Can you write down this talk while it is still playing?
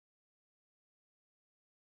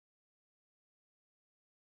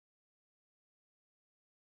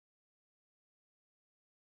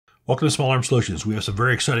Welcome to Small Arms Solutions. We have some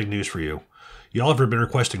very exciting news for you. Y'all have been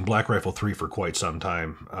requesting Black Rifle 3 for quite some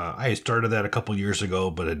time. I started that a couple years ago,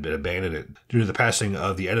 but had abandoned it due to the passing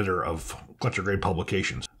of the editor of Collector Grade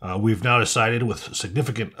Publications. We've now decided, with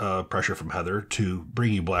significant pressure from Heather, to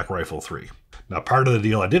bring you Black Rifle 3. Now, part of the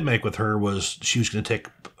deal I did make with her was she was going to take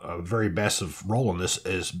a very massive role in this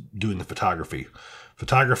as doing the photography.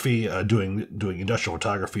 Doing industrial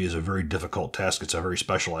photography is a very difficult task. It's a very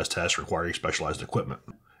specialized task requiring specialized equipment.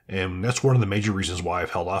 And that's one of the major reasons why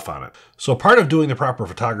I've held off on it. So part of doing the proper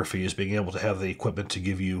photography is being able to have the equipment to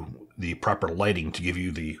give you the proper lighting, to give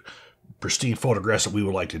you the pristine photographs that we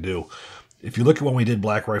would like to do. If you look at when we did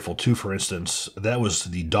Black Rifle 2, for instance, that was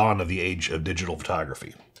the dawn of the age of digital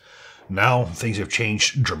photography. Now things have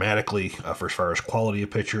changed dramatically as far as quality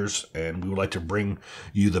of pictures, and we would like to bring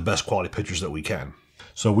you the best quality pictures that we can.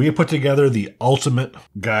 So we have put together the ultimate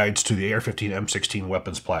guides to the AR-15 M16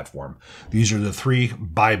 weapons platform. These are the three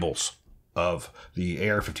Bibles of the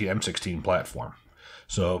AR-15 M16 platform.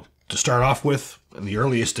 So to start off with, in the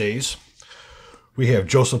earliest days, we have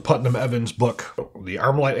Joseph Putnam Evans' book, The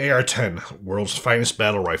Armalite AR-10, World's Finest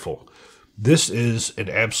Battle Rifle. This is an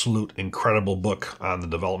absolute incredible book on the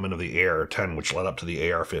development of the AR-10, which led up to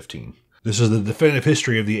the AR-15. This is the definitive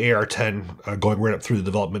history of the AR-10 going right up through the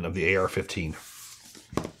development of the AR-15.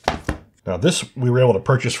 Now this we were able to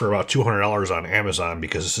purchase for about $200 on Amazon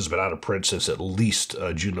because this has been out of print since at least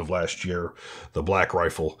June of last year. The Black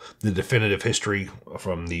Rifle, the definitive history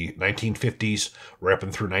from the 1950s right up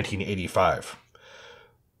through 1985.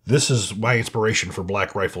 This is my inspiration for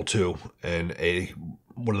Black Rifle 2 and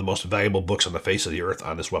one of the most valuable books on the face of the earth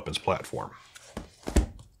on this weapons platform.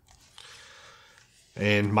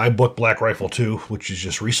 And my book, Black Rifle 2, which is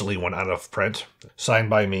just recently went out of print,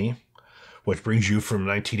 signed by me, which brings you from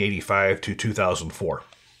 1985 to 2004.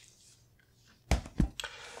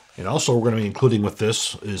 And also we're going to be including with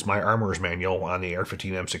this is my Armorer's Manual on the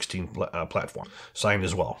AR-15 M16 platform, signed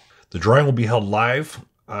as well. The drawing will be held live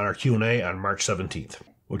on our Q&A on March 17th,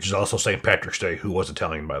 which is also St. Patrick's Day, who was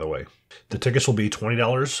Italian, by the way. The tickets will be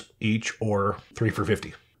 $20 each or 3 for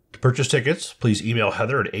 $50. To purchase tickets, please email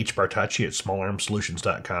Heather at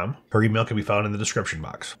hbartacci@smallarmsolutions.com. Her email can be found in the description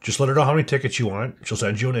box. Just let her know how many tickets you want. She'll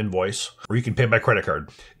send you an invoice, or you can pay by credit card.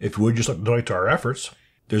 If you would just like to donate to our efforts,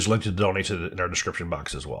 there's a link to donate in our description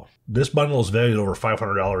box as well. This bundle is valued at over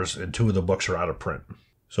 $500, and 2 of the books are out of print.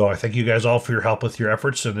 So I thank you guys all for your help with your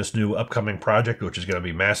efforts in this new upcoming project, which is going to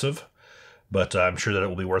be massive, but I'm sure that it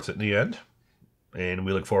will be worth it in the end. And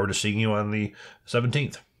we look forward to seeing you on the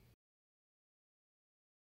 17th.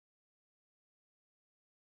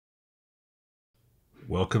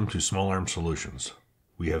 Welcome to Small Arms Solutions.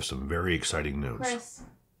 We have some very exciting news. Chris,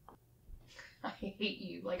 I hate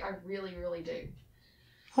you. Like, I really, really do.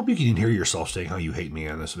 Hope you can hear yourself saying how you hate me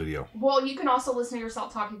on this video. Well, you can also listen to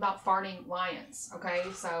yourself talking about farting lions, okay?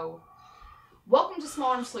 So, welcome to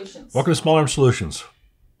Small Arms Solutions. Welcome to Small Arms Solutions.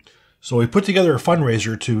 So we put together a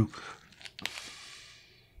fundraiser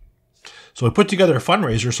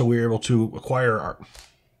so we were able to acquire our...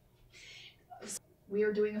 We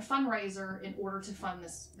are doing a fundraiser in order to fund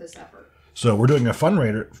this effort. So we're doing a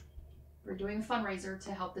fundraiser. We're doing a fundraiser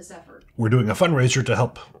to help this effort. We're doing a fundraiser to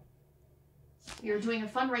help. You're doing a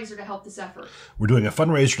fundraiser to help this effort. We're doing a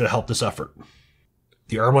fundraiser to help this effort.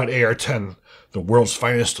 The Armalite AR-10, the world's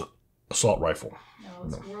finest assault rifle. No,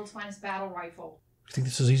 it's the world's finest battle rifle. I think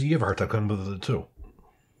this is easy. You have a hard time coming with the two.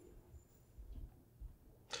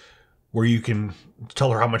 Where you can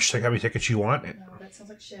tell her how many tickets you want. No, that sounds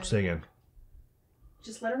like shit. Say again.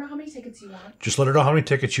 Just let her know how many tickets you want. Just let her know how many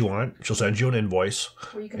tickets you want. She'll send you an invoice.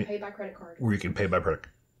 Where you can pay by credit card. Where you can pay by credit.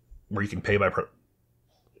 Where you can pay by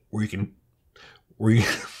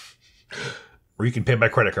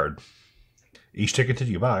credit card. Each ticket that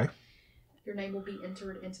you buy, your name will be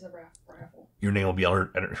entered into the raffle. Your name will be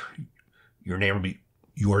entered. Your name will be.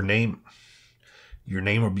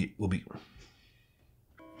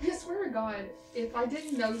 I swear to God, if I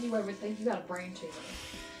didn't know you, I would think you had a brain tumor.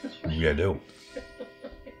 Maybe I do.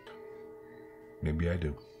 Maybe I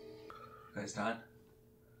do. Guys done?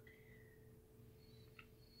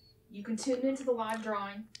 You can tune into the live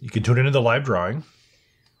drawing. You can tune into the live drawing.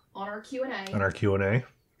 On our Q&A. On our Q&A.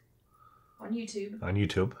 On YouTube. On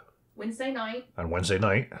YouTube. Wednesday night. On Wednesday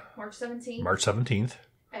night. March 17th. March 17th.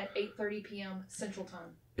 At 8:30 p.m. Central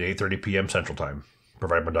Time. At 8:30 p.m. Central Time.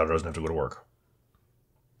 Provided my daughter doesn't have to go to work.